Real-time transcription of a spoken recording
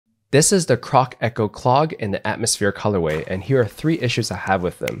This is the CROCS Echo clog in the Atmosphere colorway, and here are 3 issues I have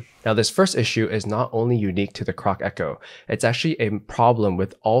with them. Now this first issue is not only unique to the CROCS Echo, it's actually a problem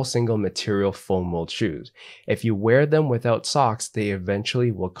with all single material foam mold shoes. If you wear them without socks, they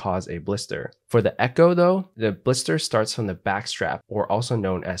eventually will cause a blister. For the Echo though, the blister starts from the back strap, or also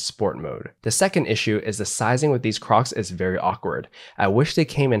known as sport mode. The second issue is the sizing with these Crocs is very awkward. I wish they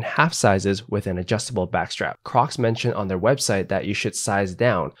came in half sizes with an adjustable back strap. Crocs mentioned on their website that you should size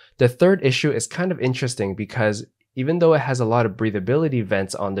down. The third issue is kind of interesting because even though it has a lot of breathability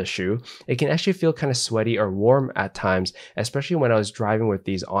vents on the shoe, it can actually feel kind of sweaty or warm at times, especially when I was driving with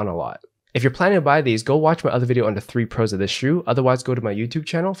these on a lot. If you're planning to buy these, go watch my other video on the 3 pros of this shoe. Otherwise, go to my YouTube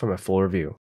channel for my full review.